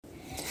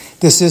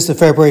This is the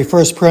February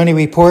 1st Peroni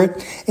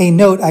Report. A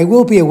note, I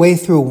will be away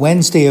through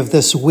Wednesday of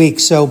this week,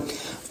 so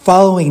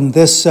following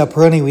this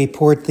Peroni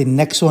Report, the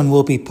next one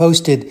will be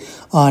posted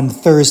on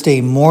Thursday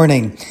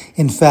morning.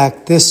 In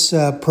fact, this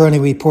Peroni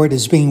Report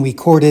is being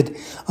recorded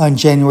on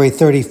January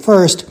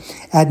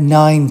 31st at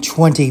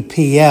 9:20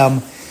 p.m.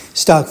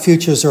 Stock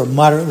futures are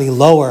moderately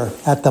lower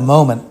at the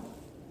moment.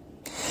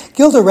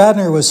 Gilda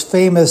Radner was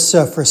famous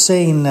for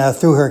saying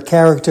through her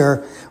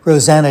character,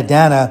 Rosanna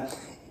Dana,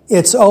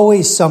 it's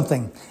always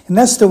something. And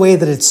that's the way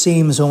that it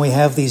seems when we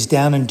have these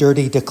down and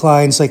dirty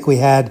declines like we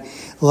had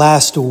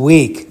last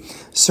week.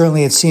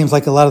 Certainly it seems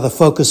like a lot of the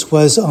focus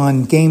was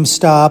on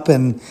GameStop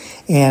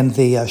and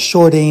the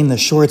shorting, the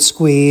short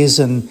squeeze,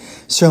 and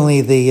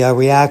certainly the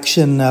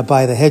reaction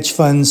by the hedge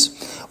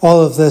funds.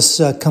 All of this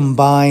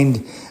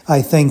combined,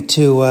 I think,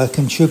 to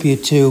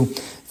contribute to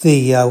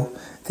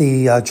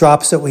the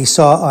drops that we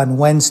saw on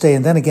Wednesday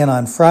and then again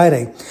on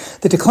Friday.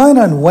 The decline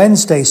on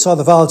Wednesday saw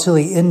the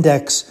volatility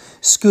index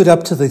scoot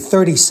up to the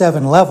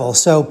 37 level.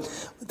 So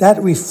that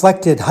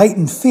reflected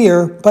heightened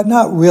fear, but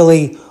not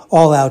really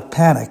all-out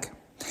panic.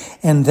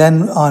 And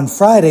then on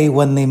Friday,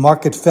 when the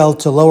market fell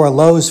to lower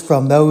lows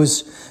from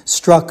those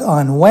struck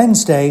on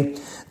Wednesday,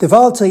 the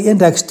volatility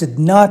index did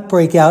not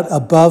break out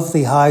above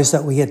the highs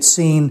that we had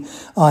seen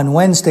on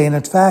Wednesday. And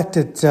in fact,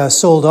 it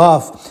sold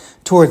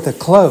off toward the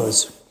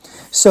close.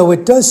 So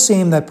it does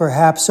seem that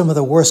perhaps some of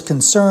the worst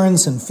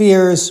concerns and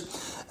fears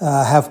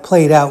have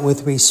played out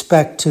with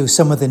respect to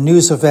some of the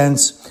news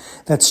events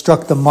that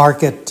struck the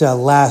market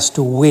last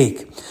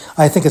week.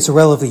 I think it's a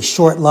relatively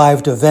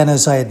short-lived event,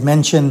 as I had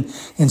mentioned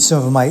in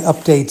some of my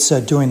updates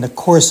during the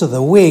course of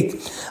the week.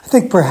 I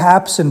think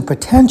perhaps and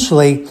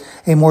potentially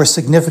a more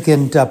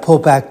significant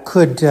pullback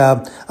could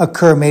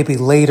occur maybe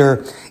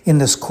later in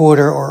this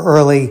quarter or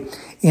early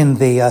in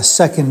the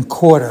second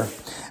quarter.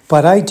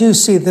 But I do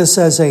see this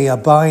as a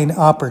buying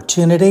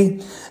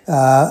opportunity.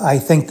 I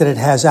think that it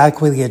has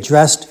adequately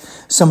addressed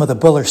some of the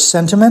bullish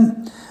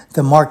sentiment.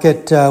 The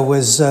market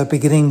was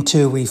beginning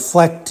to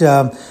reflect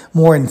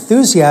more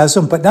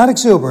enthusiasm, but not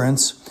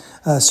exuberance,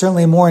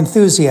 certainly more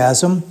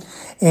enthusiasm.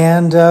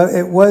 And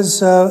it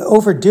was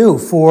overdue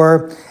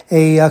for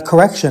a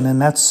correction, and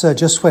that's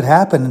just what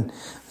happened.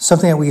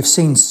 Something that we've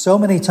seen so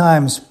many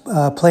times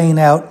playing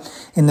out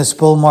in this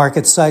bull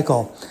market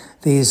cycle.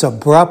 These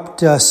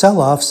abrupt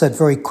sell-offs that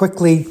very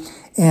quickly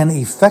and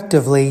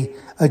effectively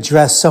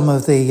address some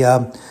of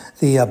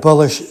the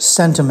bullish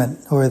sentiment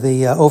or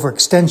the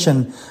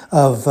overextension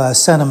of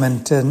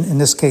sentiment, and in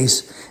this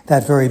case,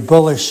 that very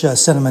bullish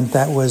sentiment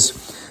that was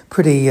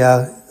pretty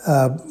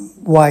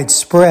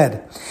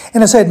widespread.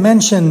 And as I had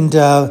mentioned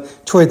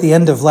toward the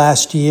end of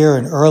last year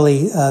and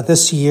early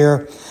this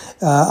year,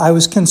 I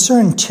was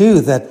concerned, too,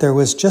 that there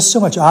was just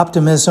so much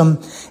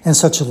optimism and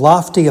such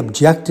lofty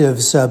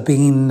objectives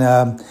being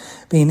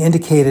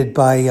indicated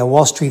by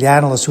Wall Street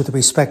analysts with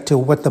respect to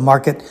what the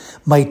market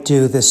might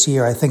do this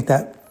year. I think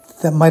that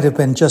might have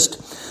been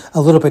just a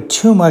little bit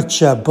too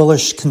much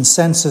bullish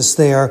consensus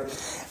there.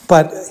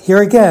 But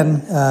here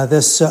again,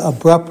 this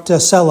abrupt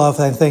sell-off,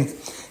 I think,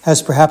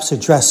 has perhaps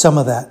addressed some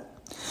of that.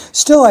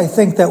 Still, I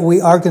think that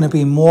we are going to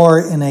be more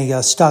in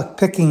a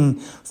stock-picking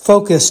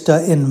focused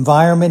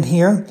environment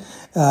here.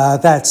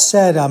 That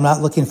said, I'm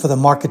not looking for the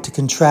market to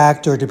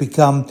contract or to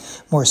become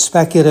more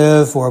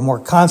speculative or more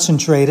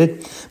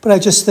concentrated, but I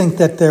just think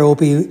that there will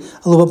be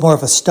a little bit more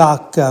of a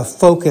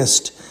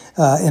stock-focused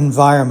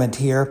environment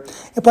here.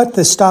 But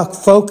the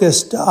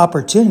stock-focused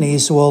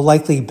opportunities will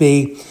likely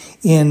be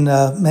in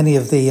many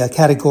of the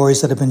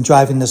categories that have been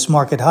driving this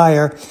market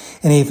higher,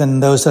 and even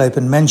those that I've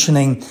been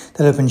mentioning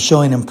that have been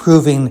showing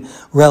improving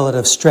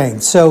relative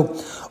strength. So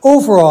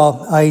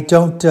overall, I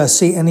don't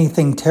see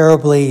anything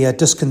terribly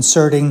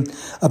disconcerting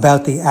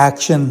about the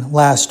action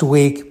last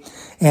week.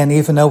 And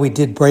even though we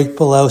did break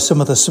below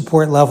some of the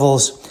support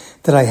levels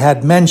that I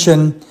had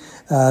mentioned,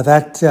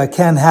 that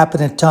can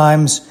happen at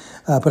times.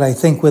 But I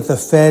think with the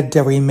Fed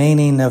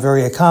remaining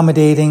very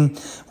accommodating,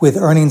 with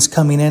earnings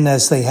coming in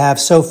as they have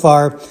so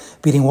far,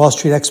 beating Wall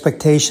Street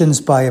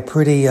expectations by a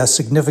pretty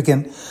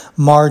significant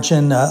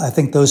margin, I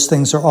think those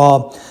things are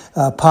all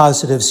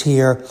positives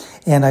here.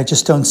 And I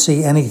just don't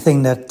see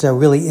anything that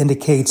really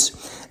indicates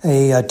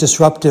a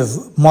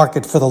disruptive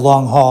market for the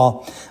long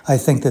haul. I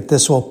think that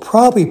this will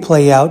probably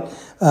play out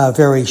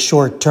very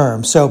short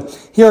term. So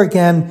here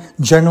again,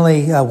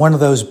 generally one of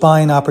those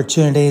buying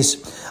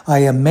opportunities. I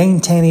am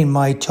maintaining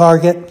my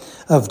target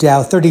of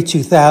Dow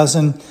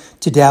 32,000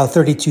 to Dow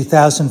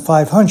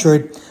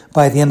 32,500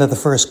 by the end of the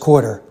first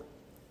quarter.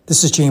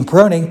 This is Gene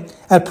Peroni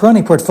at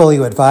Peroni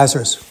Portfolio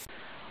Advisors.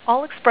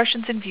 All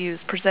expressions and views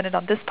presented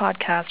on this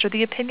podcast are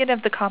the opinion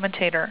of the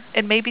commentator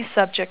and may be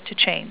subject to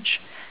change.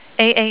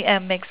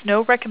 AAM makes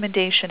no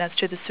recommendation as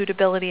to the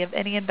suitability of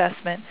any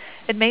investment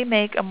and may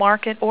make a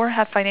market or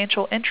have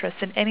financial interest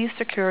in any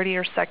security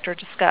or sector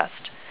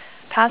discussed.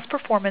 Past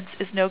performance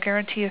is no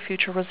guarantee of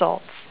future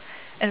results.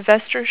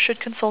 Investors should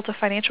consult a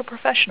financial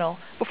professional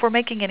before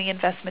making any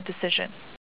investment decision.